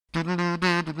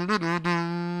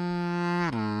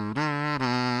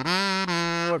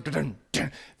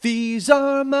These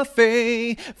are my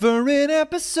favorite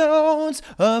episodes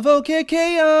of OK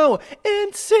KO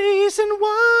in season 1.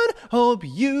 Hope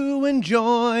you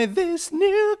enjoy this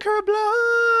new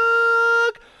Kirblog.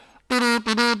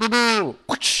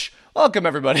 Welcome,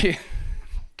 everybody.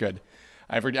 Good.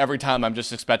 Every time I'm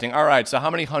just expecting, all right, so how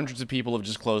many hundreds of people have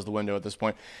just closed the window at this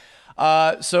point?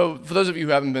 So for those of you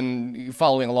who haven't been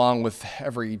following along with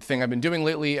everything I've been doing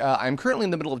lately, I'm currently in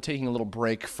the middle of taking a little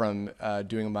break from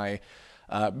doing my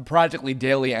practically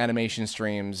daily animation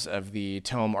streams of the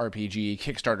Tome RPG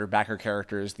Kickstarter backer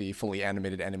characters, the fully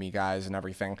animated enemy guys and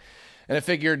everything. And I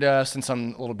figured since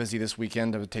I'm a little busy this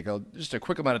weekend, I would take just a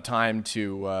quick amount of time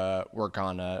to work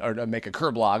on or to make a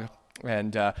Kirblog.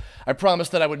 And I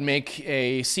promised that I would make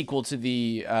a sequel to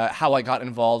the How I Got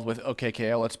Involved with OK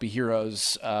KO Let's Be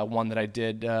Heroes one that I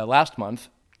did last month.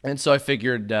 And so I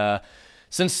figured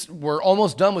since we're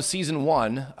almost done with season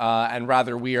 1, and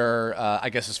rather we are, I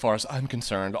guess as far as I'm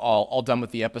concerned, all done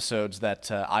with the episodes that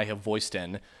I have voiced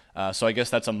in. So I guess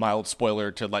that's a mild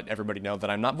spoiler to let everybody know that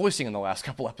I'm not voicing in the last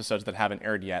couple episodes that haven't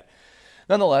aired yet.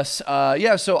 Nonetheless,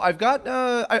 yeah, so I've got,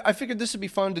 I figured this would be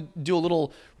fun to do a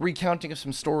little recounting of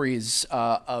some stories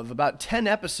of about 10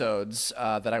 episodes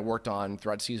that I worked on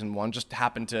throughout season 1, just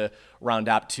happened to round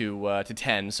out to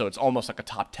 10, so it's almost like a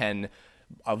top 10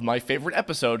 of my favorite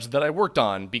episodes that I worked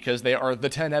on, because they are the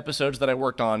 10 episodes that I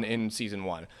worked on in season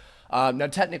 1. Now,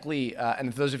 technically,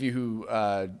 and for those of you who,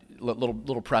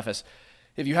 little preface,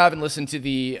 if you haven't listened to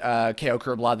the KO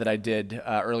Kirblog that I did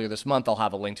earlier this month, I'll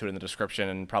have a link to it in the description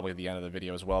and probably at the end of the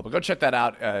video as well. But go check that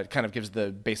out. It kind of gives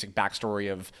the basic backstory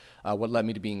of what led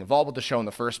me to being involved with the show in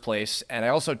the first place. And I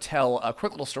also tell a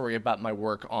quick little story about my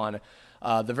work on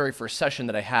the very first session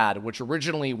that I had, which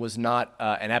originally was not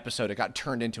an episode. It got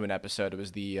turned into an episode. It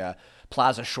was the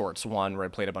Plaza Shorts one, where I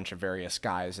played a bunch of various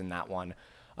guys in that one.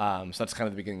 So that's kind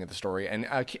of the beginning of the story. And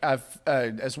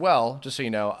as well, just so you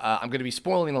know, I'm going to be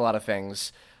spoiling a lot of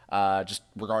things just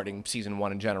regarding Season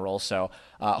 1 in general. So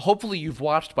hopefully you've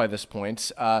watched by this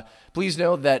point. Please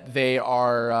know that they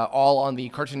are all on the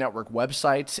Cartoon Network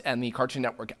website and the Cartoon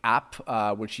Network app,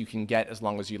 which you can get as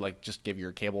long as you just give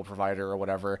your cable provider or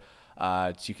whatever.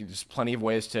 So there's plenty of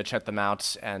ways to check them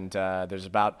out. And there's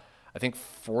about, I think,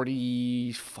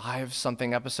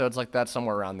 45-something episodes like that,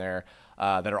 somewhere around there.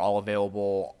 That are all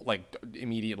available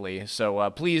immediately.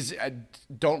 So please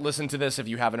don't listen to this if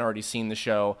you haven't already seen the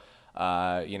show.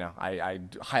 I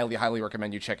highly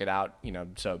recommend you check it out.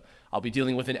 So I'll be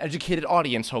dealing with an educated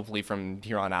audience hopefully from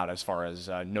here on out as far as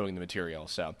knowing the material.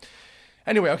 So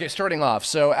anyway, okay, starting off.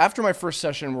 So after my first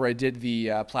session where I did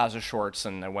the Plaza Shorts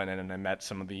and I went in and I met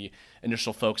some of the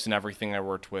initial folks and everything, I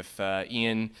worked with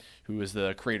Ian, who is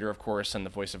the creator, of course, and the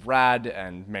voice of Rad,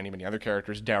 and many other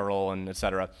characters, Daryl, and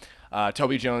etc.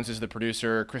 Toby Jones is the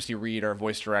producer, Christy Reed, our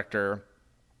voice director,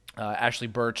 Ashley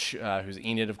Birch, who's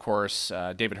Enid, of course,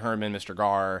 David Herman, Mr.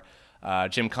 Gar,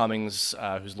 Jim Cummings,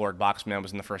 who's Lord Boxman,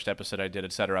 was in the first episode I did,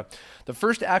 etc. The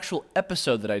first actual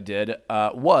episode that I did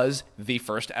was the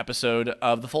first episode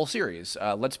of the full series,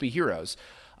 Let's Be Heroes,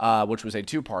 which was a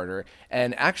 2-parter.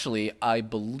 And actually, I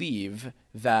believe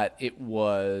that it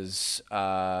was,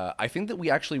 I think that we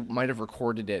actually might have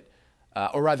recorded it,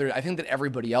 or rather, I think that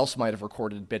everybody else might have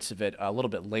recorded bits of it a little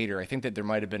bit later. I think that there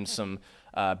might have been some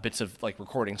bits of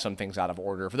recording some things out of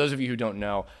order. For those of you who don't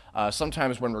know,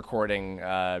 sometimes when recording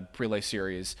prelay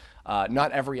series,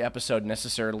 not every episode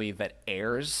necessarily that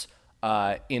airs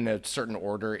in a certain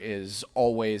order is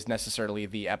always necessarily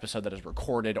the episode that is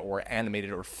recorded or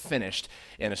animated or finished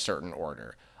in a certain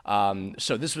order.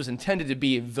 So this was intended to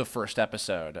be the first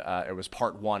episode. It was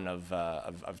part 1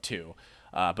 of 2.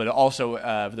 But also,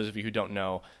 for those of you who don't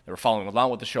know, that were following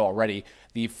along with the show already,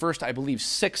 the first, I believe,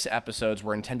 6 episodes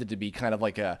were intended to be kind of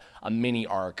like a mini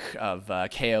arc of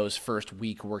KO's first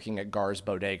week working at Gar's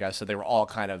Bodega. So they were all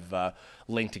kind of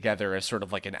linked together as sort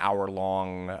of like an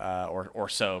hour-long or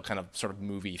so kind of sort of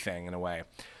movie thing in a way.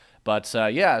 But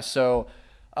yeah, so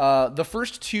the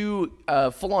first 2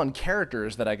 full-on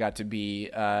characters that I got to be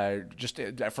just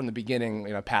from the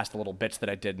beginning, past the little bits that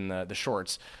I did in the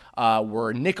shorts,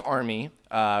 were Nick Army,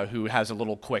 who has a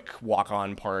little quick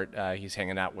walk-on part. He's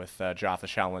hanging out with Joff the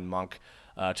Shaolin monk,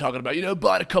 talking about,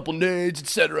 bought a couple nades,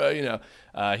 etc.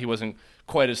 He wasn't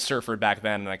quite as surfer back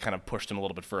then, and I kind of pushed him a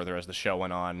little bit further as the show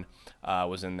went on,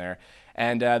 was in there.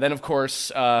 And then, of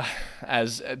course,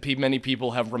 as many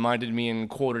people have reminded me and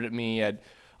quoted at me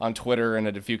on Twitter and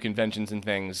at a few conventions and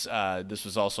things, this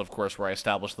was also, of course, where I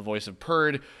established the voice of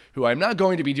Purd, who I'm not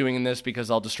going to be doing in this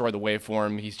because I'll destroy the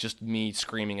waveform. He's just me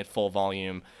screaming at full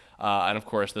volume. And of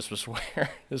course, this was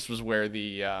where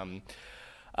the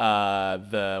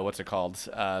the what's it called?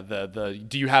 The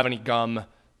do you have any gum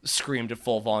screamed at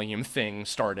full volume thing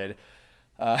started.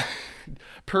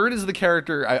 Purd is the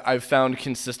character I've found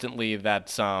consistently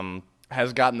that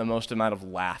has gotten the most amount of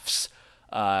laughs.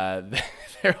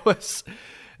 There was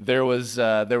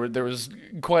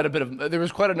quite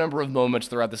a number of moments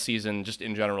throughout the season, just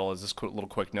in general, as this little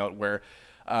quick note, where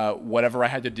whatever I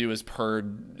had to do as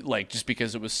Purd, like, just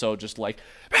because it was so just like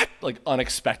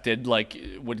unexpected, like,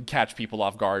 it would catch people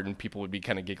off guard and people would be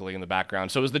kind of giggling in the background.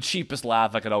 So it was the cheapest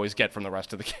laugh I could always get from the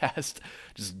rest of the cast,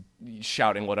 just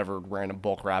shouting whatever random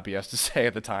bulk rap he has to say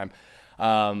at the time.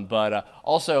 But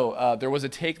also there was a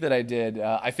take that I did.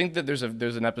 I think that there's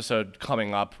an episode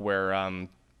coming up where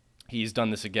he's done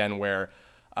this again, where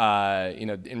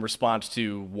in response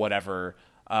to whatever,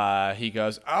 he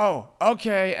goes, "Oh,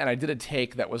 okay," and I did a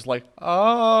take that was like,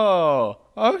 "Oh,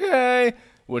 okay,"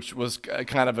 which was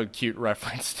kind of a cute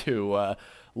reference to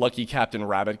Lucky Captain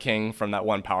Rabbit King from that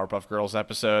one Powerpuff Girls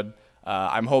episode.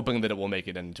 I'm hoping that it will make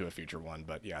it into a future one,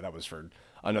 but yeah, that was for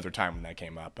another time when that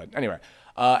came up. But anyway,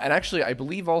 and actually, I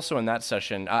believe also in that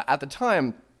session, at the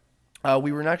time,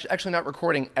 we were actually not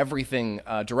recording everything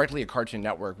directly at Cartoon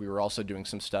Network. We were also doing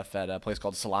some stuff at a place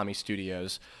called Salami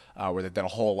Studios, where they've done a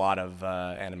whole lot of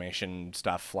animation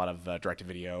stuff, a lot of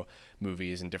direct-to-video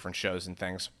movies and different shows and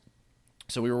things.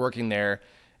 So we were working there,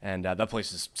 and that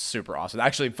place is super awesome.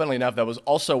 Actually, funnily enough, that was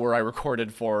also where I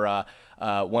recorded for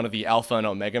one of the Alpha and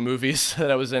Omega movies that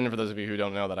I was in, for those of you who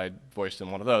don't know that I voiced in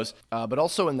one of those. But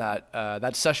also in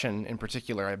that session in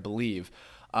particular, I believe,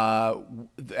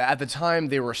 at the time,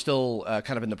 they were still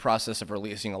kind of in the process of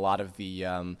releasing a lot of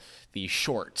the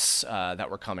shorts that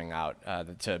were coming out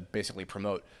to basically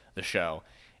promote the show,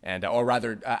 and or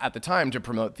rather, at the time, to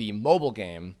promote the mobile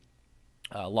game.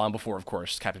 Long before, of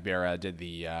course, Capybara did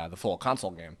the full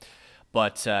console game.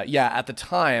 But yeah, at the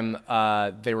time,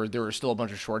 there were still a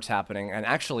bunch of shorts happening, and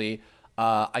actually,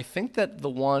 I think that the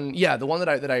one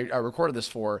that I recorded this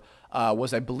for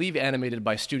was, I believe, animated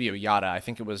by Studio Yada. I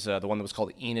think it was the one that was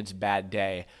called Enid's Bad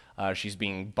Day. She's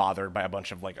being bothered by a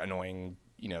bunch of like annoying,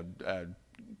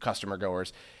 customer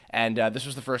goers, and this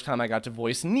was the first time I got to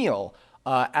voice Neil.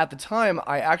 At the time,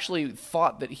 I actually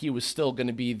thought that he was still going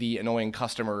to be the annoying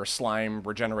customer slime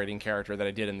regenerating character that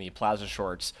I did in the Plaza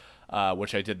shorts,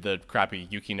 which I did the crappy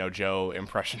Yuki no Joe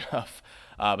impression of.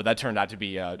 But that turned out to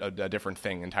be a different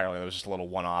thing entirely. It was just a little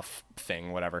one-off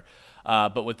thing, whatever.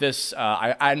 But with this,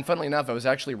 and funnily enough, I was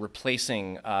actually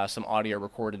replacing some audio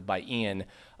recorded by Ian,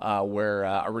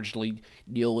 where originally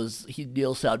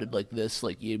Neil sounded like this,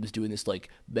 like Ian was doing this, like,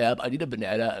 "Ma'am, I need a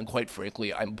banana, and quite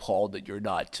frankly, I'm appalled that you're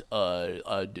not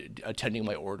attending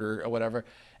my order," or whatever.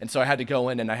 And so I had to go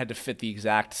in and I had to fit the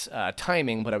exact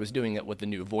timing, but I was doing it with the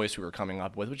new voice we were coming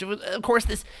up with, which was, of course,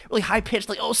 this really high-pitched,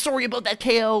 like, "Oh, sorry about that,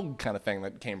 KO," kind of thing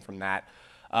that came from that.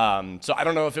 So I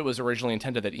don't know if it was originally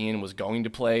intended that Ian was going to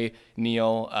play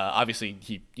Neil. Obviously,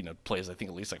 he plays, I think,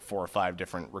 at least like 4 or 5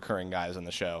 different recurring guys on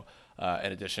the show,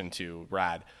 in addition to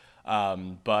Rad.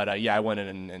 But yeah, I went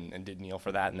in and did Neil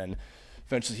for that, and then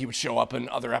eventually he would show up in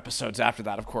other episodes after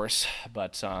that, of course.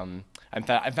 But in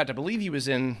fact, I believe he was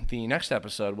in the next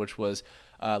episode, which was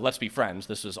Let's Be Friends.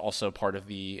 This was also part of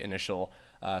the initial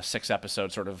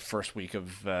 6-episode sort of first week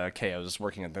of KO's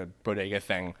working at the bodega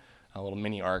thing, a little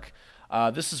mini arc.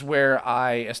 This is where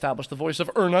I established the voice of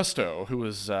Ernesto, who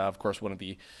was, of course, one of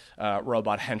the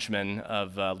robot henchmen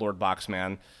of Lord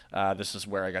Boxman. This is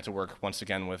where I got to work once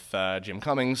again with Jim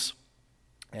Cummings,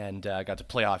 and I got to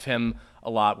play off him a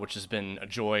lot, which has been a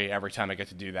joy every time I get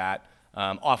to do that.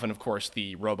 Often, of course,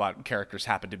 the robot characters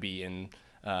happen to be in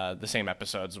the same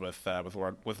episodes with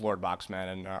Lord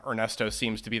Boxman, and Ernesto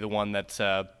seems to be the one that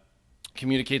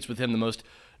communicates with him the most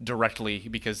directly,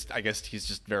 because I guess he's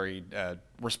just very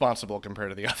responsible compared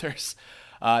to the others.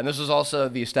 And this was also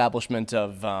the establishment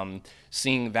of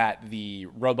seeing that the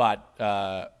robot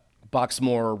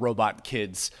Boxmore robot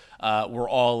kids were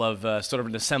all of sort of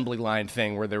an assembly line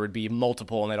thing, where there would be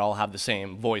multiple and they'd all have the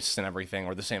same voice and everything,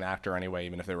 or the same actor anyway,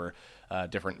 even if there were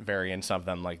different variants of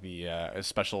them, like the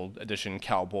special edition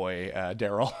cowboy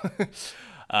Daryl.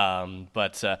 And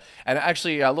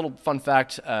actually, a little fun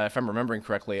fact, if I'm remembering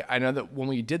correctly, I know that when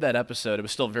we did that episode, it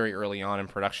was still very early on in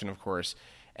production, of course,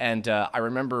 and I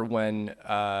remember when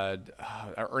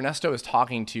Ernesto was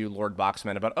talking to Lord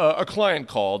Boxman about a client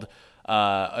called.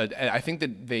 I think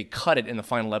that they cut it in the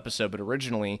final episode, but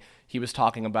originally he was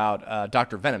talking about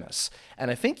Dr. Venomous.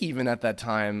 And I think even at that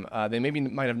time, they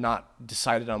might have not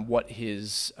decided on what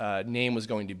his name was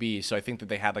going to be, so I think that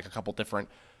they had like a couple different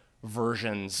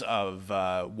versions of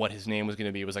what his name was going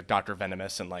to be. It was like Dr.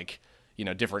 Venomous and like,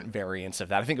 different variants of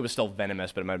that. I think it was still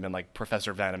Venomous, but it might have been like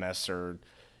Professor Venomous or,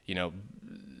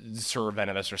 Sir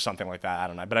Venomous or something like that. I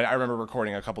don't know. But I remember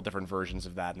recording a couple different versions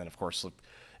of that, and then, of course,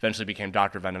 eventually became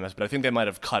Dr. Venomous. But I think they might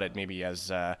have cut it maybe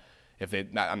as, I'm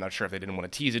not sure if they didn't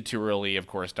want to tease it too early. Of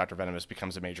course, Dr. Venomous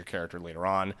becomes a major character later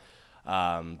on.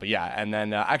 But yeah, and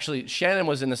then actually, Shannon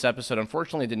was in this episode.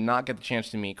 Unfortunately, did not get the chance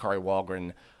to meet Kari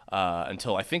Wahlgren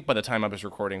until I think by the time I was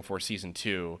recording for season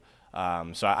 2.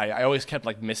 So I always kept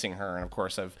like missing her, and of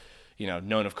course I've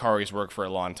known of Kari's work for a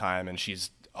long time, and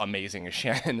she's amazing as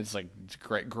Shannon. It's like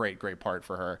great part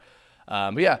for her.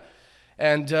 But yeah,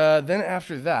 and then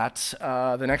after that,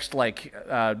 the next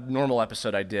normal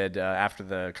episode I did after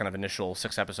the kind of initial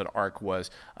 6-episode arc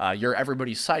was You're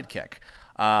Everybody's Sidekick.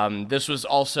 This was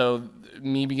also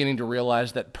me beginning to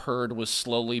realize that Purd was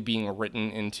slowly being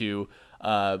written into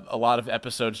a lot of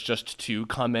episodes just to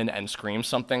come in and scream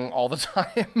something all the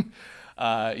time.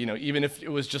 Even if it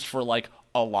was just for like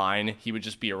a line, he would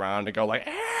just be around to go like,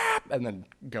 ah! And then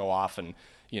go off, and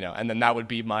and then that would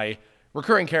be my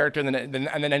recurring character, and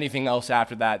then anything else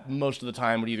after that, most of the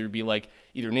time would either be like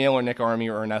either Neil or Nick Army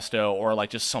or Ernesto, or like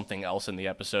just something else in the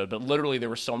episode. But literally there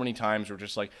were so many times where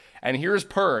just like, and here's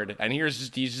Purd, and he's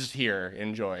just here,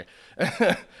 enjoy.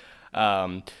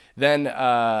 Then,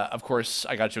 of course,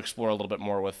 I got to explore a little bit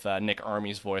more with Nick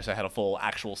Army's voice. I had a full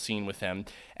actual scene with him,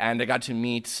 and I got to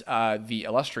meet the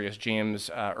illustrious James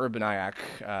Urbaniak,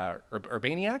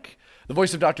 the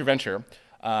voice of Dr. Venture,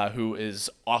 who is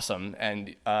awesome.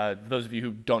 And those of you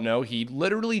who don't know, he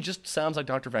literally just sounds like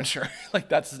Dr. Venture. Like,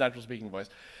 that's his natural speaking voice.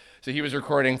 So he was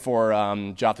recording for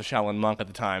Joth the Shaolin Monk at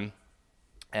the time,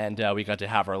 and we got to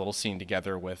have our little scene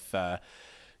together with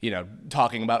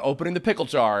talking about opening the pickle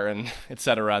jar and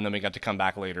etc. And then we got to come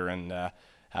back later and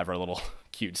have our little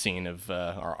cute scene of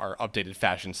our updated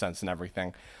fashion sense and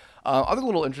everything. Other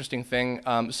little interesting thing.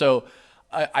 So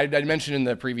I mentioned in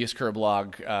the previous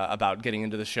Kirblog about getting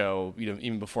into the show,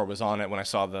 even before I was on it, when I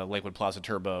saw the Lakewood Plaza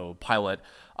Turbo pilot.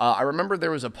 I remember there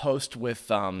was a post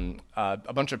with a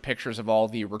bunch of pictures of all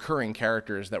the recurring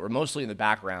characters that were mostly in the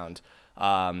background.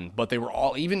 But they were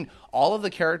all of the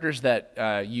characters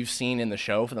that you've seen in the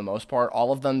show, for the most part,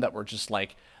 all of them that were just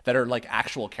like, that are like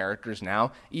actual characters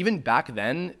now, even back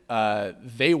then,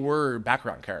 they were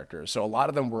background characters. So a lot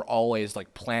of them were always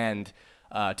like planned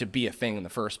to be a thing in the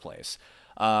first place.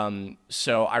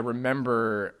 So I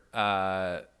remember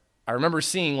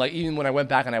seeing, like, even when I went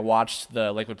back and I watched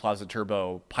the Lakewood Plaza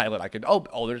Turbo pilot, I could,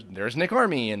 there's Nick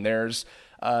Army, and there's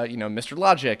Mr.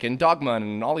 Logic and Dogma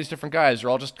and all these different guys are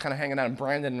all just kind of hanging out, and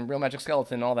Brandon and Real Magic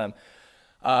Skeleton and all them.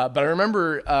 But I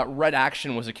remember Red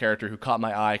Action was a character who caught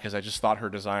my eye because I just thought her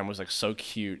design was like so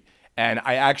cute. And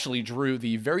I actually drew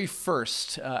the very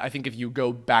first, I think if you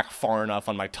go back far enough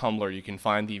on my Tumblr, you can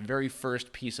find the very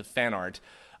first piece of fan art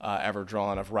ever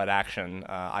drawn of Red Action.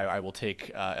 I will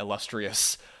take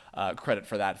illustrious credit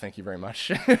for that. Thank you very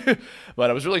much. But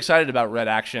I was really excited about Red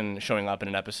Action showing up in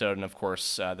an episode, and of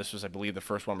course, this was, I believe, the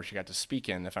first one where she got to speak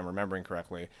in, if I'm remembering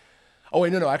correctly. Oh,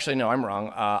 wait, no, actually, no, I'm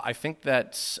wrong. I think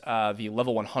that the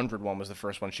Level 100 one was the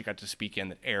first one she got to speak in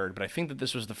that aired, but I think that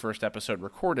this was the first episode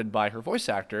recorded by her voice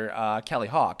actor, Callie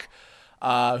Hawk,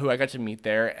 who I got to meet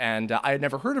there, and I had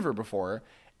never heard of her before,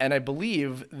 and I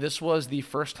believe this was the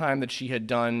first time that she had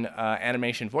done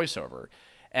animation voiceover.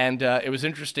 And it was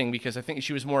interesting because I think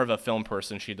she was more of a film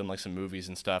person. She had done like some movies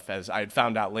and stuff, as I had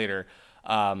found out later.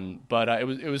 But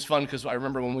it was fun because I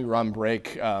remember when we were on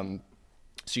break,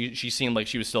 she seemed like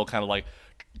she was still kind of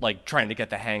like trying to get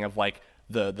the hang of like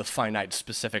the finite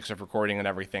specifics of recording and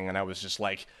everything. And I was just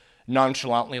like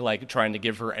nonchalantly like trying to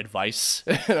give her advice.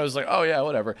 And I was like, oh yeah,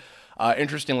 whatever.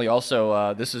 Interestingly,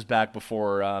 also, this is back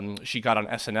before she got on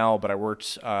SNL, but I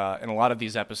worked in a lot of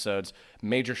these episodes.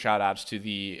 Major shout-outs to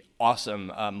the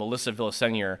awesome Melissa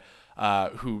Villaseñor,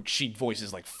 who she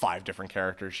voices like 5 different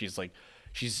characters. She's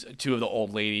 2 of the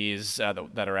old ladies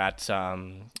that are at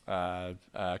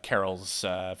Carol's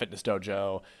Fitness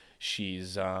Dojo.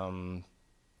 She's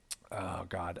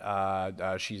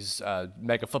she's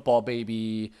Mega Football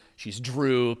Baby. She's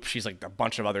Droop. She's like a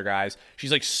bunch of other guys.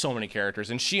 She's like so many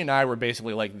characters, and she and I were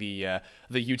basically like the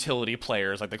utility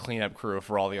players, like the cleanup crew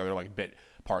for all the other like bit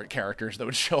part characters that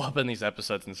would show up in these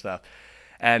episodes and stuff.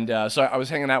 And so I was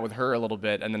hanging out with her a little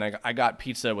bit, and then I got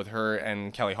pizza with her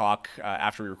and Kelly Hawk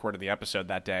after we recorded the episode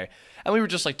that day, and we were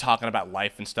just like talking about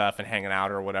life and stuff and hanging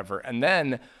out or whatever. And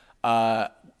then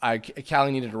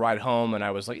Callie needed a ride home, and I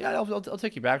was like, yeah, I'll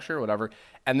take you back, sure, whatever.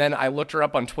 And then I looked her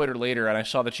up on Twitter later, and I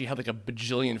saw that she had like a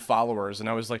bajillion followers, and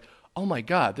I was like, oh my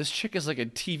god, this chick is like a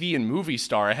TV and movie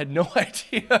star. I had no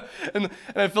idea. And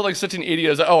I felt like such an idiot.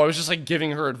 I was like, I was just like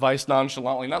giving her advice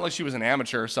nonchalantly, not like she was an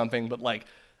amateur or something, but like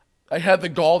I had the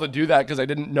gall to do that because I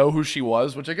didn't know who she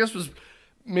was, which I guess was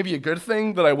maybe a good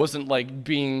thing, that I wasn't like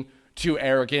being too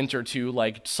arrogant or too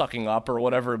like sucking up or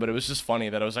whatever, but it was just funny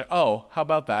that I was like, oh, how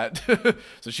about that?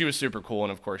 So she was super cool,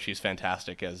 and of course she's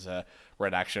fantastic as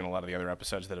Red Action, a lot of the other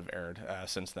episodes that have aired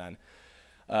since then.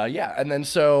 Yeah, and then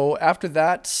so after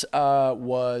that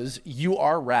was You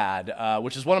Are Rad,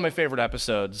 which is one of my favorite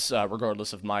episodes,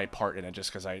 regardless of my part in it, just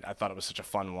because I thought it was such a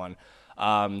fun one.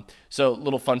 So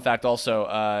little fun fact also,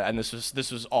 and this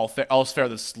was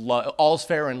all's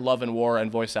fair in love and war and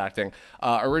voice acting.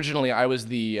 Originally, I was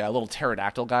the little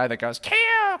pterodactyl guy that goes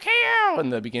KO KO in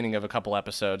the beginning of a couple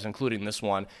episodes, including this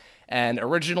one. And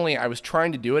originally, I was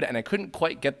trying to do it, and I couldn't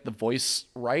quite get the voice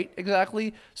right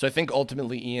exactly. So I think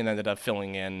ultimately Ian ended up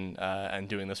filling in and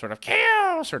doing this sort of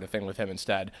KO sort of thing with him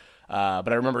instead. But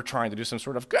I remember trying to do some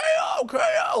sort of KO,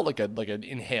 KO, like an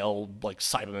inhaled like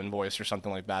Cyberman voice or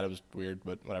something like that. It was weird,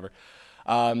 but whatever.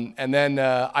 And then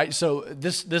so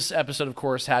this episode, of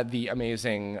course, had the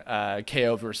amazing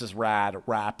KO versus Rad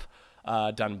rap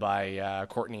done by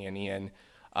Courtney and Ian,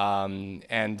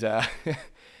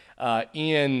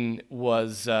 Ian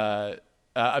was,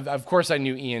 of course, I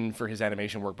knew Ian for his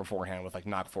animation work beforehand with like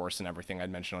Knock Force and everything I'd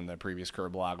mentioned on the previous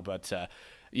Kirblog, but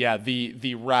yeah,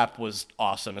 the rap was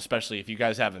awesome, especially if you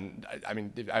guys haven't. I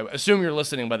mean, I assume you're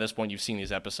listening by this point, you've seen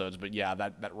these episodes, but yeah,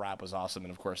 that rap was awesome,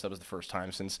 and of course, that was the first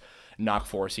time since Knock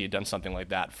Force he had done something like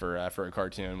that for a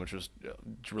cartoon, which was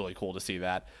really cool to see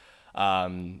that.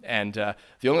 The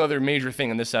only other major thing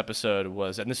in this episode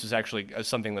was, and this was actually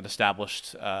something that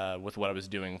established with what I was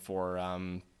doing for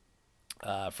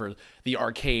the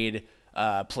arcade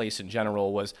place in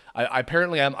general, was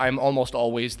I'm almost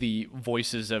always the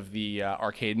voices of the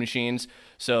arcade machines.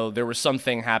 So there was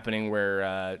something happening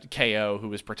where KO, who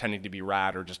was pretending to be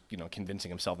Rad or just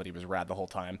convincing himself that he was Rad the whole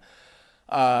time,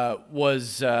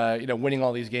 was winning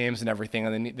all these games and everything,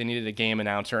 and they needed a game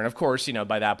announcer. And of course,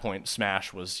 by that point,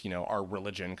 Smash was our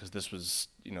religion, because this was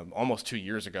almost 2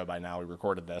 years ago by now we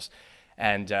recorded this,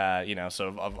 and so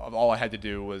of all I had to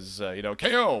do was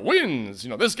KO wins,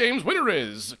 this game's winner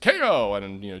is KO,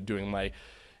 and doing my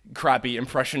crappy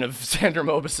impression of Sander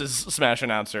Mobus's Smash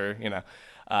announcer,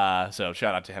 so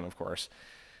shout out to him, of course.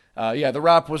 Yeah, the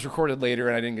rap was recorded later,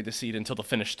 and I didn't get to see it until the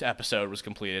finished episode was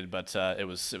completed, but it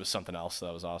was something else.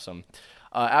 That was awesome.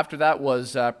 After that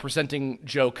was presenting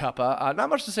Joe Cuppa. Not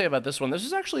much to say about this one. This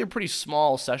is actually a pretty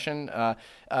small session.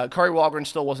 Kari Walgren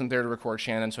still wasn't there to record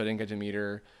Shannon, so I didn't get to meet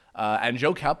her. And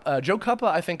Joe Cuppa,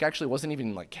 I think, actually wasn't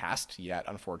even cast yet,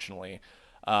 unfortunately.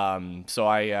 So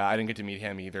I didn't get to meet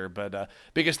him either, but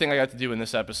biggest thing I got to do in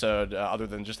this episode, other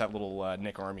than just that little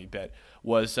Nick Army bit,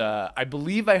 was I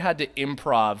believe I had to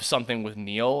improv something with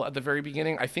Neil at the very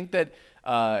beginning. I think that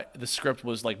the script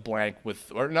was blank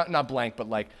or not blank,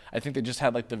 but I think they just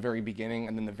had the very beginning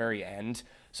and then the very end.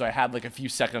 So I had a few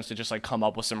seconds to just come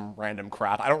up with some random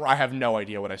crap. I have no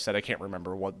idea what I said. I can't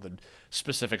remember what the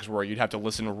specifics were. You'd have to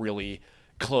listen really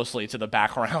closely to the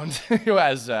background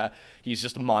as he's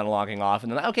just monologuing off,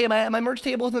 and then okay, my merch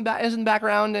table is in the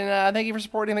background, and thank you for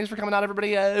supporting, thanks for coming out,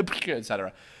 everybody,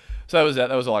 etc. So that was it.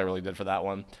 That was all I really did for that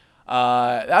one.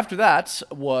 After that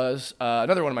was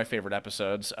another one of my favorite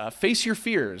episodes, Face Your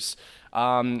Fears,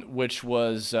 which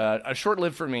was a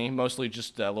short-lived for me, mostly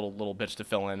just little bits to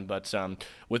fill in. But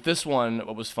with this one,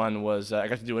 what was fun was I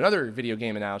got to do another video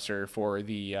game announcer for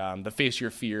the Face Your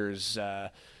Fears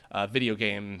video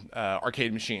game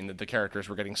arcade machine that the characters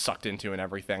were getting sucked into and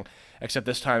everything, except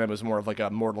this time it was more of a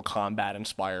Mortal Kombat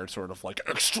inspired sort of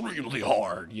extremely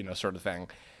hard, sort of thing.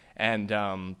 And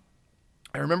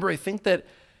I remember, I think that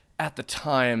at the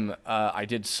time I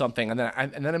did something, and then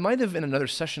I might have, in another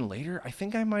session later, I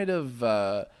think I might have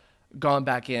gone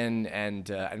back in and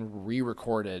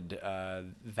re-recorded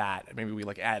that. Maybe we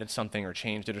added something or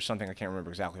changed it or something. I can't remember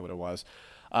exactly what it was.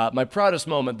 My proudest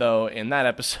moment, though, in that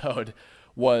episode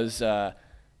was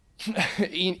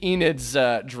Enid's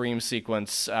dream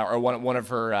sequence, or one of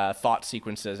her thought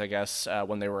sequences, I guess,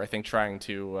 when they were, I think, trying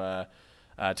to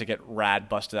get Rad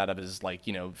busted out of his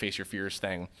Face Your Fears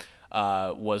thing,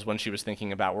 was when she was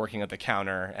thinking about working at the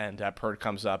counter, and Pert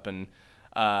comes up, and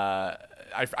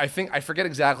I think, I forget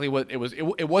exactly what it was.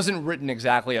 It wasn't written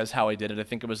exactly as how I did it. I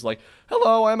think it was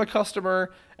hello, I'm a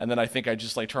customer, and then I think I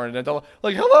just turned it into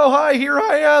hello, hi, here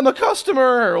I am, a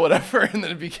customer, or whatever, and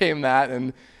then it became that,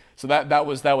 and so that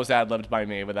was ad-libbed by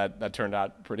me, but that turned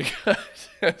out pretty good.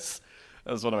 That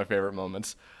was one of my favorite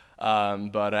moments.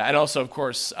 But and also, of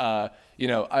course,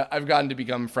 I've gotten to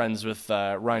become friends with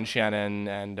Ryan Shannon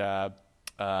and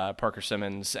Parker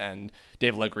Simmons and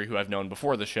Dave Legri, who I've known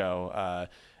before the show,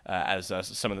 as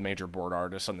some of the major board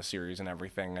artists on the series and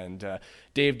everything. And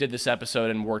Dave did this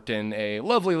episode and worked in a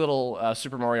lovely little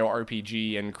Super Mario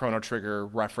RPG and Chrono Trigger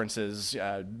references,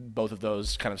 both of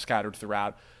those kind of scattered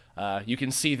throughout. You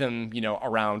can see them, you know,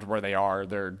 around where they are.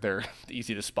 They're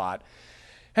easy to spot,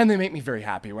 and they make me very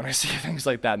happy when I see things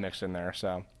like that mixed in there.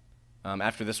 So.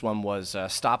 After this one was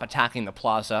Stop Attacking the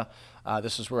Plaza.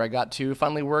 This is where I got to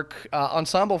finally work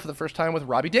ensemble for the first time with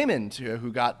Robbie Daymond,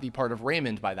 who got the part of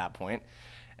Raymond by that point.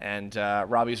 And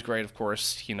Robbie's great, of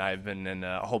course. He and I have been in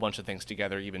a whole bunch of things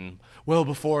together, even well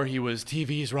before he was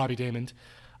TV's Robbie Daymond.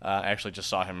 I actually just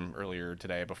saw him earlier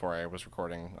today before I was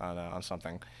recording on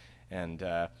something. And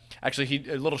actually,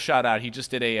 a little shout out, he just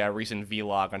did a recent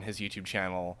vlog on his YouTube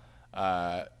channel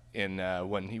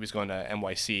when he was going to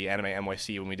NYC, Anime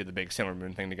NYC, when we did the big Sailor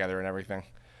Moon thing together and everything.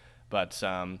 But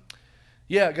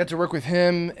yeah, I got to work with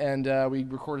him, and we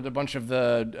recorded a bunch of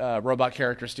the robot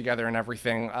characters together and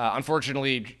everything.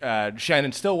 Unfortunately,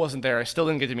 Shannon still wasn't there. I still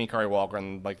didn't get to meet Kari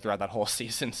Walgren like throughout that whole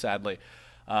season, sadly.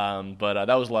 But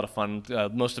that was a lot of fun.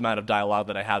 Most amount of dialogue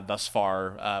that I had thus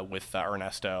far with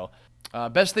Ernesto.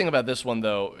 Best thing about this one,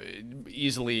 though,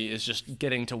 easily is just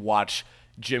getting to watch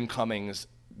Jim Cummings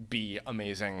be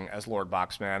amazing as Lord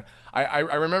Boxman. I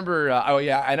remember,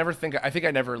 I think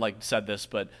I never like said this,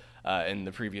 but in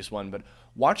the previous one, but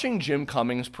watching Jim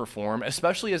Cummings perform,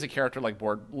 especially as a character like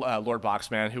Lord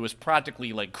Boxman, who was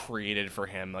practically like created for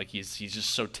him, like he's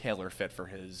just so tailor fit for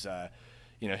his,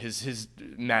 his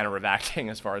manner of acting,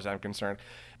 as far as I'm concerned.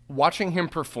 Watching him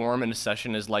perform in a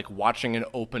session is like watching an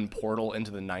open portal into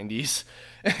the 90s,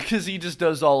 because he just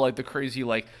does all like the crazy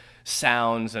like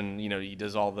sounds, and you know, he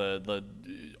does all the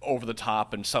over the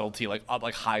top and subtlety, like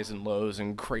highs and lows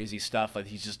and crazy stuff. Like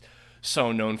he's just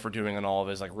so known for doing on all of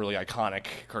his like really iconic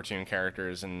cartoon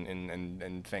characters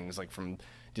and things like from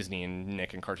Disney and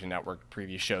Nick and Cartoon Network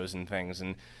previous shows and things.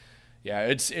 And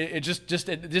yeah, just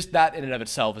that in and of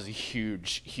itself is a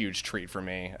huge treat for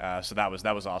me. So that was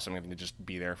awesome getting to just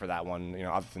be there for that one. You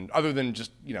know, other than just,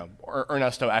 you know,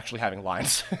 Ernesto actually having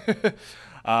lines.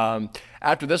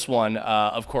 After this one,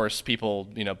 of course,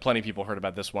 plenty of people heard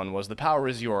about this one, was The Power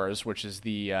Is Yours, which is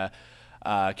the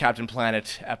Captain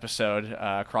Planet episode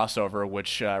crossover,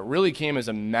 which really came as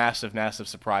a massive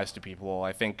surprise to people.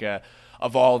 I think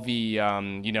of all the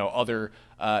other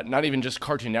not even just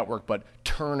Cartoon Network but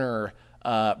Turner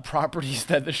properties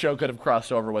that the show could have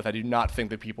crossed over with, I do not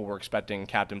think that people were expecting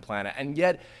Captain Planet, and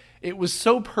yet it was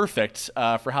so perfect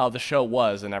for how the show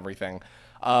was and everything.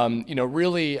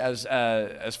 Really, as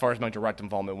far as my direct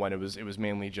involvement went, it was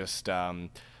mainly just my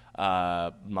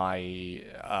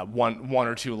one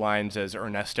or two lines as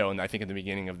Ernesto, and I think in the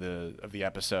beginning of the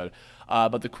episode.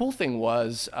 But the cool thing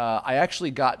was I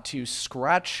actually got to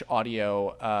scratch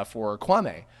audio for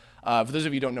Kwame. For those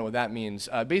of you who don't know what that means,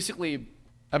 basically,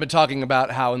 I've been talking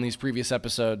about how in these previous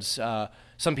episodes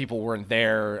some people weren't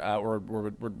there or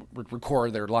would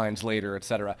record their lines later,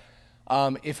 etc.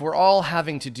 If we're all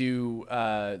having to do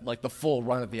like the full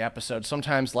run of the episode,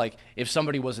 sometimes like if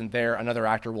somebody wasn't there, another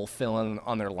actor will fill in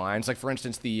on their lines. Like for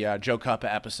instance, the Joe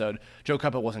Cuppa episode, Joe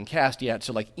Cuppa wasn't cast yet,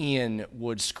 so like Ian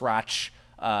would scratch.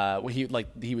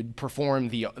 He would perform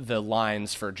the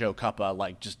lines for Joe Cuppa,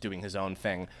 like just doing his own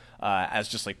thing as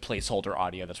just like placeholder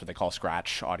audio. That's what they call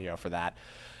scratch audio for that.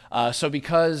 So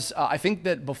because I think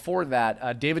that before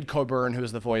that, David Coburn, who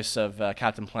is the voice of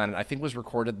Captain Planet, I think was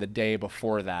recorded the day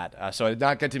before that. So I did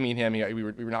not get to meet him. We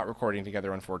were not recording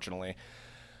together, unfortunately.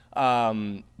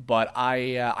 But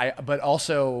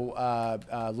also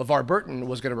LeVar Burton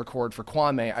was going to record for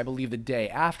Kwame, I believe, the day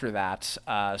after that.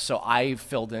 So I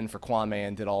filled in for Kwame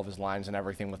and did all of his lines and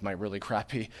everything with my really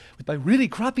crappy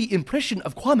impression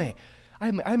of Kwame.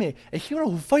 I'm a hero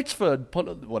who fights for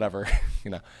whatever,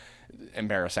 you know.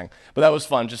 Embarrassing, but that was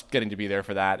fun just getting to be there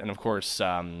for that. And of course,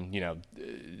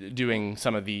 doing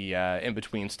some of the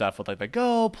in-between stuff with like the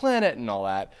Go Planet and all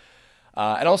that.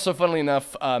 And also, funnily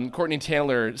enough, Courtney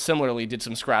Taylor similarly did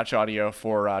some scratch audio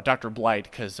for Dr.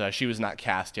 Blight, because she was not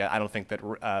cast yet. I don't think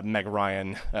that Meg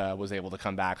Ryan was able to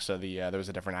come back, so there was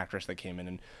a different actress that came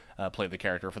in and played the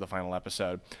character for the final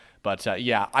episode. But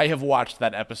yeah, I have watched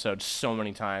that episode so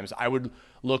many times. I would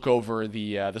look over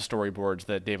the storyboards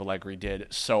that Dave Allegri did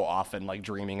so often, like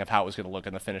dreaming of how it was going to look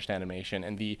in the finished animation,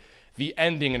 and the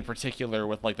ending in particular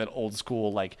with like that old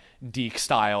school like Deke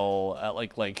style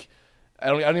like. I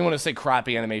don't even want to say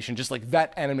crappy animation, just like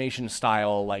that animation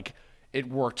style, like it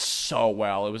worked so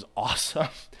well. It was awesome.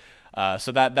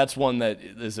 So that's one that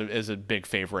is a big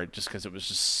favorite, just because it was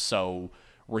just so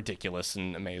ridiculous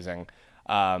and amazing.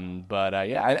 Yeah,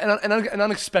 and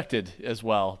unexpected as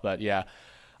well. But yeah,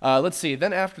 let's see.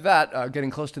 Then after that,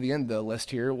 getting close to the end of the list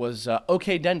here was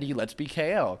OK Dendy, Let's Be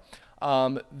K.O.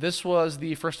 This was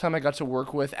the first time I got to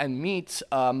work with and meet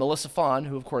Melissa Fawn,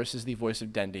 who of course is the voice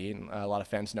of Dendy, and a lot of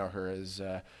fans know her as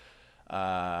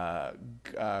oh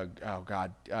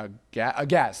God,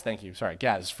 Gaz, thank you, sorry,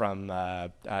 Gaz from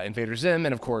Invader Zim,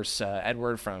 and of course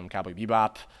Edward from Cowboy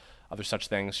Bebop, other such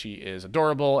things. She is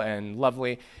adorable and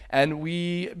lovely, and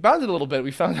we bonded a little bit.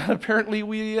 We found out apparently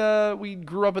we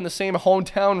grew up in the same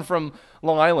hometown from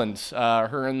Long Island.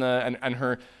 Her and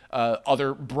her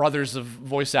other brothers of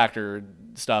voice actor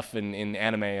stuff in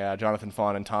anime, Jonathan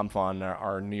Fawn and Tom Fawn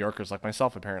are New Yorkers like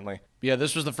myself, apparently. But yeah,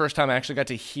 this was the first time I actually got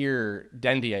to hear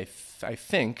Dendy, I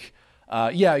think.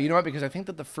 Yeah, you know what? Because I think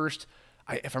that the first,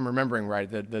 if I'm remembering right,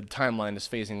 the timeline is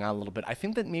phasing out a little bit. I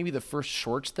think that maybe the first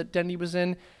shorts that Dendy was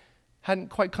in hadn't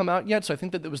quite come out yet, so I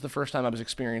think that it was the first time I was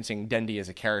experiencing Dendy as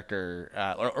a character,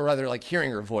 or rather, like, hearing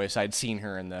her voice. I'd seen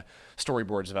her in the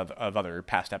storyboards of other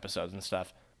past episodes and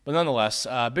stuff. But nonetheless,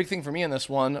 big thing for me in this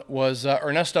one was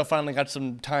Ernesto finally got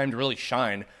some time to really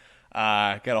shine.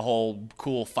 Got a whole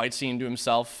cool fight scene to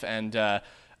himself, and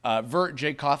Vert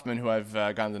Jake Kaufman, who I've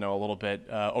gotten to know a little bit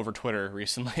over Twitter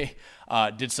recently,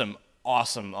 did some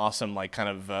awesome, like, kind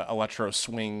of electro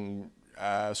swing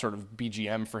sort of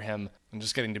BGM for him, and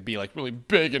just getting to be like really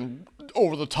big and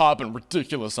over the top and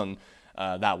ridiculous on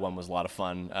that one was a lot of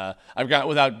fun. I've got,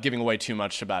 without giving away too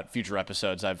much about future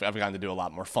episodes, I've gotten to do a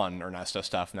lot more fun Ernesto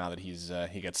stuff now that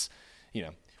he gets, you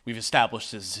know, we've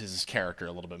established his character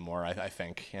a little bit more, I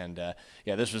think, and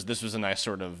yeah, this was a nice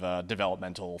sort of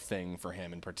developmental thing for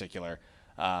him in particular.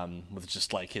 With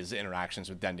just like his interactions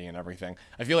with Dendy and everything.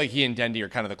 I feel like he and Dendy are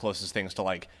kind of the closest things to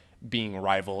like being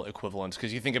rival equivalents,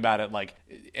 because you think about it, like,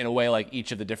 in a way, like,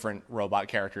 each of the different robot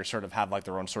characters sort of have like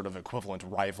their own sort of equivalent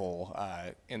rival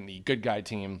in the good guy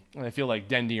team, and I feel like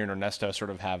Dendy and Ernesto sort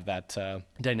of have that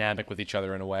dynamic with each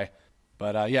other in a way.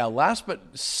 But yeah, last but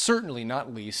certainly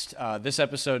not least, this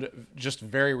episode just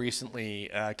very recently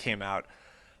came out,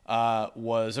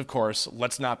 was, of course,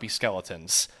 Let's Not Be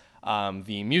Skeletons,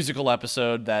 the musical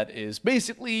episode that is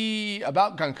basically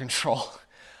about gun control.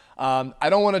 I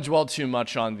don't want to dwell too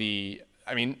much on I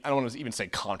don't want to even say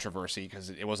controversy, because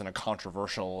it wasn't a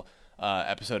controversial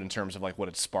episode in terms of like what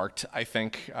it sparked. I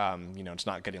think it's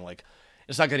not getting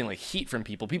like heat from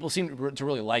people. People seem to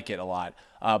really like it a lot,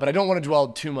 but I don't want to dwell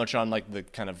too much on like the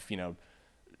kind of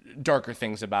darker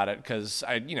things about it, because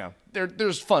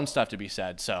there's fun stuff to be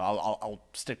said. So I'll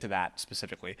stick to that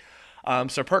specifically.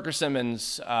 So Parker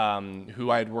Simmons,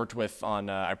 who I had worked with on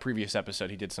a previous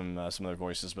episode, he did some other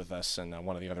voices with us, and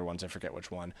one of the other ones, I forget which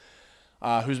one,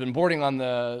 who's been boarding on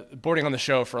the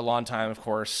show for a long time. Of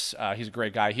course, he's a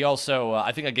great guy. He also,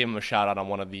 I think I gave him a shout out on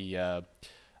one of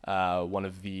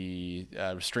the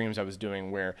streams I was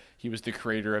doing, where he was the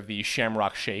creator of the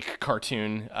Shamrock Shake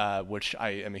cartoon, which I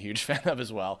am a huge fan of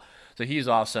as well. So he's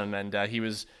awesome, and he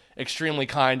was extremely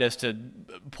kind as to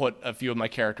put a few of my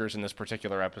characters in this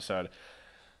particular episode.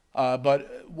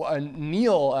 But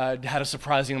Neil had a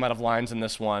surprising amount of lines in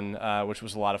this one, which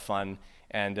was a lot of fun.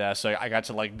 And so I got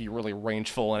to like be really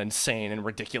rangeful and insane and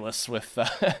ridiculous with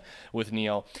with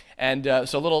Neil. And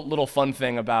so a little fun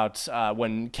thing about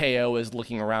when KO is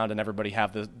looking around and everybody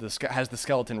has the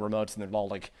skeleton remotes, and they're all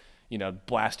like,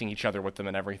 blasting each other with them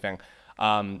and everything.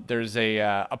 There's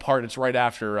a part, it's right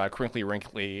after Crinkly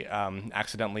Wrinkly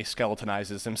accidentally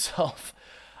skeletonizes himself.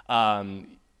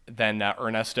 Then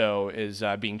Ernesto is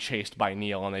being chased by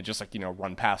Neil, and they just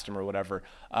run past him or whatever.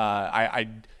 I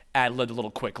ad-libbed a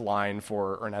little quick line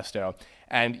for Ernesto,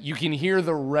 and you can hear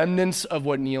the remnants of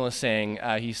what Neil is saying.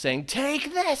 He's saying,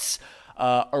 "Take this!"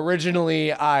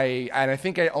 Originally, I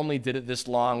think I only did it this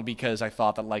long because I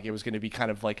thought that like it was going to be kind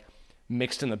of like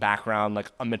mixed in the background,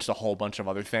 like amidst a whole bunch of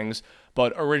other things.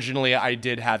 But originally I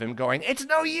did have him going, "It's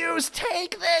no use,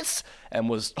 take this," and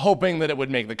was hoping that it would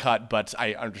make the cut, but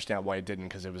I understand why it didn't,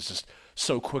 because it was just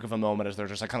so quick of a moment as they're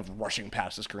just like kind of rushing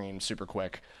past the screen super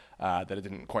quick, that it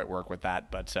didn't quite work with that.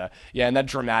 But yeah, and that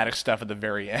dramatic stuff at the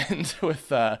very end with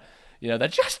that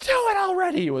 "just do it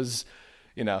already" was,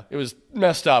 it was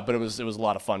messed up, but it was a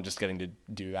lot of fun just getting to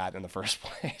do that in the first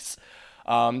place.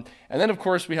 And then, of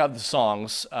course, we have the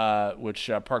songs, which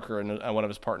Parker and one of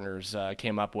his partners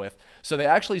came up with. So they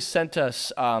actually sent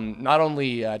us not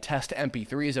only test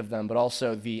MP3s of them, but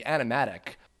also the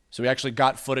animatic. So we actually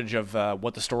got footage of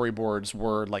what the storyboards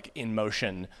were like in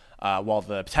motion, while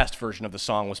the test version of the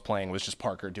song was playing. Was just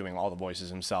Parker doing all the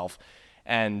voices himself.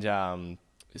 And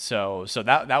so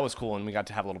that was cool, and we got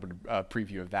to have a little bit of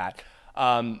preview of that.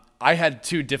 I had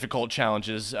two difficult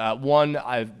challenges. One,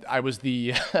 I was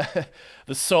the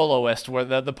the soloist, where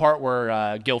the part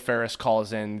where Gil Ferris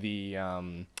calls in the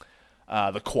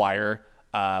choir,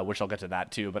 which I'll get to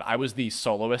that too. But I was the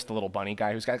soloist, the little bunny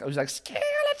guy who's like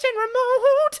skeleton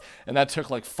remote, and that took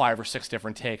like 5 or 6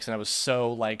 different takes, and I was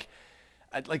so like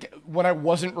like when I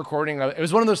wasn't recording, it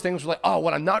was one of those things where like, oh,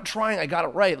 when I'm not trying, I got it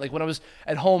right. Like when I was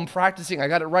at home practicing, I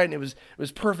got it right, and it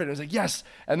was perfect. It was like, yes.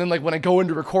 And then like when I go in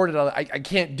to record it, I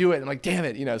can't do it. I'm like, damn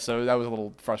it, you know. So that was a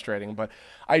little frustrating, but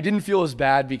I didn't feel as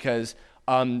bad because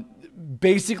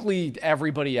basically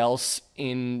everybody else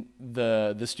in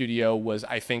the studio was,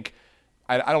 I think,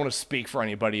 I don't want to speak for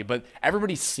anybody, but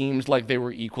everybody seemed like they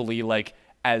were equally like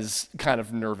as kind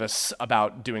of nervous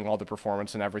about doing all the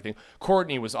performance and everything.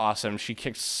 Courtney was awesome. She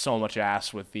kicked so much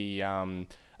ass with the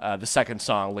second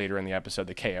song later in the episode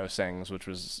that KO sings, which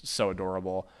was so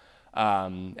adorable.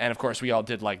 And of course, we all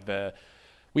had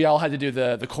to do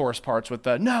the chorus parts with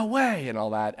the "no way" and all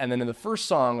that. And then in the first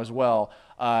song as well,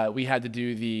 we had to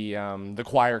do the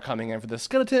choir coming in for the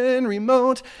skeleton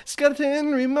remote,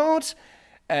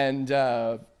 and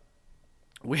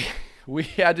we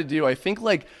had to do, I think,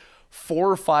 like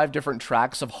 4 or 5 different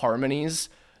tracks of harmonies.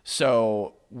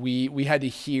 So we had to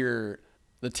hear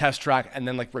the test track and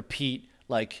then like repeat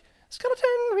like skeleton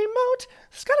remote,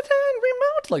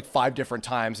 like 5 different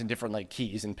times in different like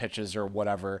keys and pitches or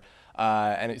whatever.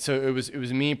 So it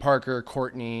was me, Parker,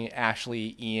 Courtney,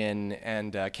 Ashley, Ian,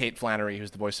 and Kate Flannery,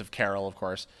 who's the voice of Carol, of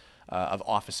course, of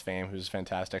Office fame, who's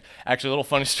fantastic. Actually, a little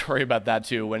funny story about that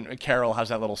too. When Carol has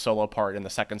that little solo part in the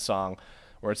second song,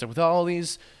 where it's like, with all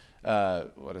these.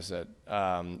 What is it?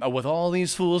 With all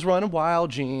these fools running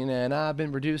wild, Gene, and I've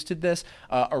been reduced to this.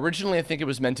 Originally, I think it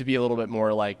was meant to be a little bit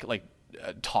more like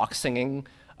talk singing.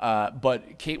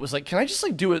 But Kate was like, "Can I just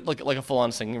like do it like a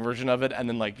full-on singing version of it?" And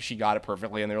then like she got it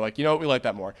perfectly, and they were like, "You know what? We like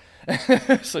that more."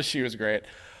 So she was great.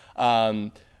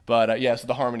 Yeah, so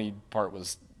the harmony part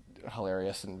was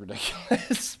hilarious and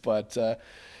ridiculous. But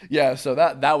yeah, so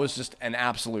that was just an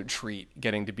absolute treat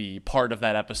getting to be part of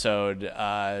that episode.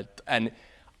 And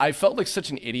I felt like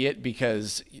such an idiot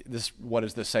because what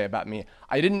does this say about me?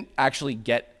 I didn't actually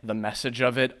get the message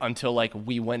of it until like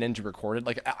we went in to record it.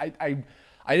 Like I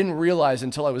didn't realize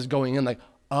until I was going in like,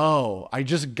 oh, I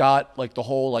just got like the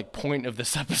whole like point of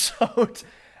this episode.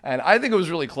 And I think it was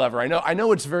really clever. I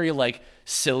know it's very like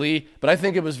silly, but I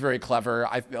think it was very clever.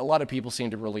 A lot of people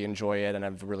seem to really enjoy it, and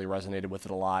I've really resonated with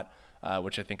it a lot,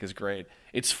 which I think is great.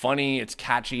 It's funny, it's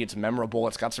catchy, it's memorable.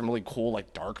 It's got some really cool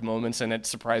like dark moments in it,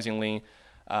 surprisingly.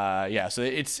 Yeah, so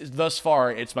thus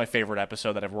far, it's my favorite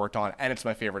episode that I've worked on, and it's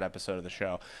my favorite episode of the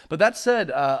show. But that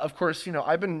said, of course,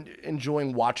 I've been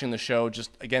enjoying watching the show just,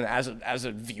 again, as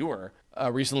a viewer.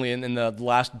 Recently, in the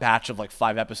last batch of like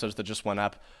 5 episodes that just went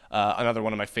up, another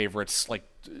one of my favorites, like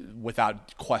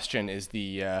without question, is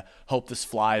the Hope This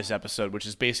Flies episode, which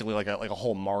is basically like a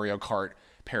whole Mario Kart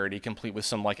parody, complete with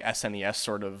some like SNES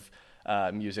sort of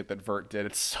music that Vert did.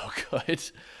 It's so good.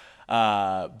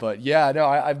 But yeah, no,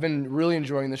 I've been really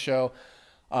enjoying the show.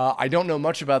 I don't know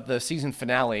much about the season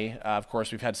finale. Of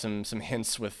course, we've had some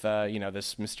hints with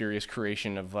this mysterious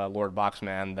creation of Lord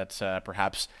Boxman that's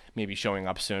perhaps maybe showing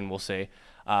up soon. We'll see.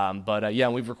 Yeah,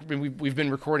 we've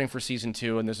been recording for season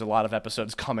 2, and there's a lot of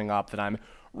episodes coming up that I'm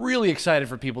really excited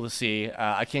for people to see.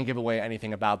 I can't give away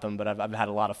anything about them, but I've had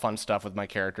a lot of fun stuff with my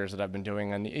characters that I've been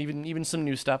doing, and even some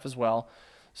new stuff as well.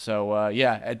 So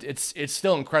yeah, it's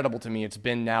still incredible to me. It's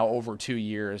been now over 2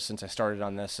 years since I started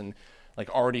on this, and like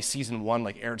already season 1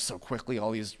 like aired so quickly,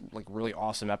 all these like really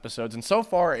awesome episodes, and so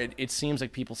far it seems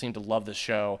like people seem to love this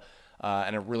show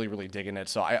and are really digging it.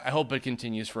 So I hope it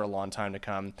continues for a long time to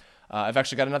come. I've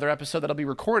actually got another episode that I'll be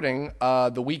recording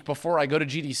the week before I go to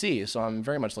GDC, so I'm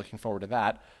very much looking forward to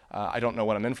that. I don't know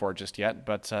what I'm in for just yet,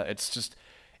 but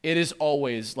it is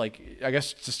always like, I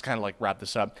guess just kind of like wrap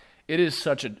this up. It is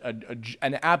such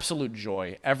an absolute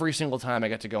joy every single time I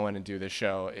get to go in and do this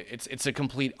show. It's a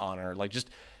complete honor. Like just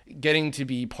getting to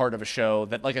be part of a show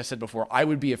that, like I said before, I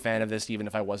would be a fan of this even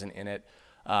if I wasn't in it.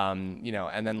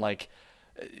 And then like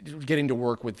getting to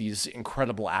work with these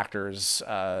incredible actors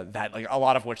that like a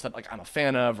lot of which that like I'm a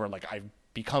fan of, or like I've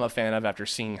become a fan of after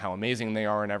seeing how amazing they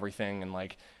are and everything, and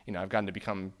like I've gotten to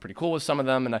become pretty cool with some of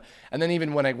them, and then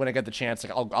even when I get the chance,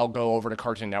 like I'll go over to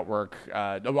Cartoon Network,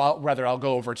 I'll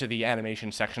go over to the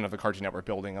animation section of the Cartoon Network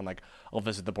building, and like I'll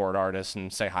visit the board artists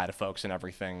and say hi to folks and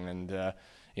everything, and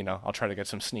I'll try to get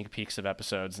some sneak peeks of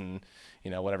episodes and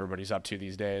what everybody's up to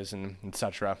these days and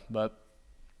etc. But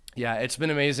yeah, it's been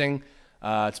amazing.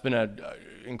 It's been an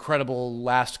incredible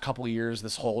last couple years,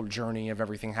 this whole journey of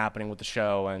everything happening with the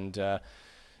show, and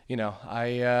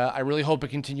I really hope it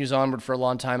continues onward for a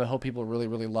long time. I hope people really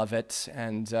love it,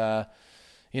 and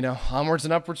onwards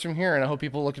and upwards from here. And I hope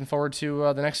people are looking forward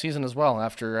to the next season as well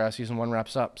after season 1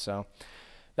 wraps up. So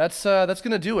that's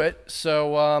gonna do it.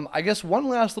 So I guess one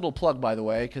last little plug, by the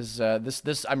way, because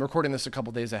this I'm recording this a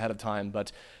couple days ahead of time,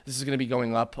 but this is gonna be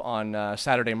going up on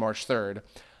Saturday, March 3rd.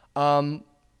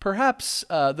 perhaps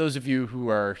those of you who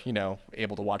are,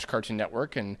 able to watch Cartoon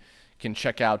Network and can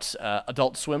check out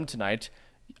Adult Swim tonight,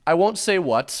 I won't say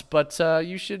what, but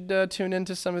you should tune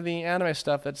into some of the anime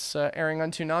stuff that's airing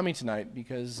on Toonami tonight,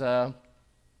 because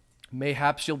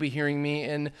mayhaps you'll be hearing me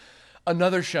in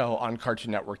another show on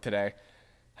Cartoon Network today.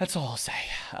 That's all I'll say.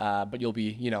 But you'll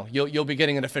be, you'll be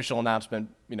getting an official announcement,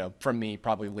 from me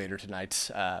probably later tonight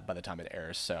by the time it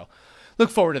airs. So look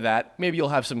forward to that. Maybe you'll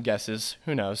have some guesses.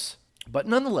 Who knows? But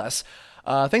nonetheless,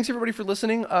 thanks everybody for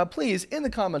listening. Please, in the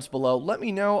comments below, let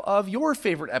me know of your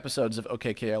favorite episodes of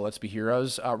OK KO Let's Be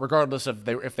Heroes, regardless of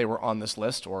if they were on this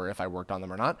list or if I worked on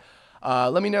them or not.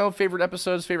 Let me know favorite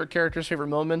episodes, favorite characters, favorite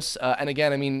moments. And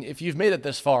again, I mean, if you've made it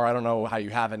this far, I don't know how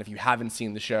you haven't. If you haven't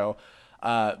seen the show,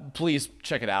 please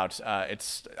check it out.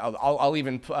 I'll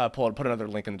even put another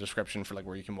link in the description for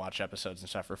where you can watch episodes and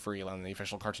stuff for free on the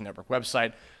official Cartoon Network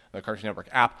website, the Cartoon Network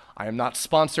app. I am not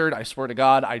sponsored. I swear to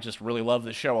God, I just really love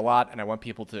the show a lot, and I want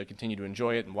people to continue to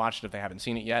enjoy it and watch it if they haven't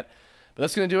seen it yet. But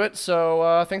that's going to do it.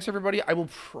 So thanks, everybody. I will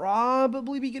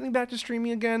probably be getting back to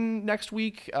streaming again next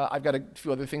week. I've got a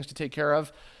few other things to take care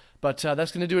of. But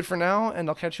that's going to do it for now, and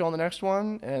I'll catch you on the next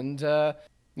one. And,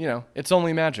 it's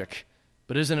only magic.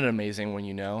 But isn't it amazing when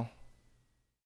you know?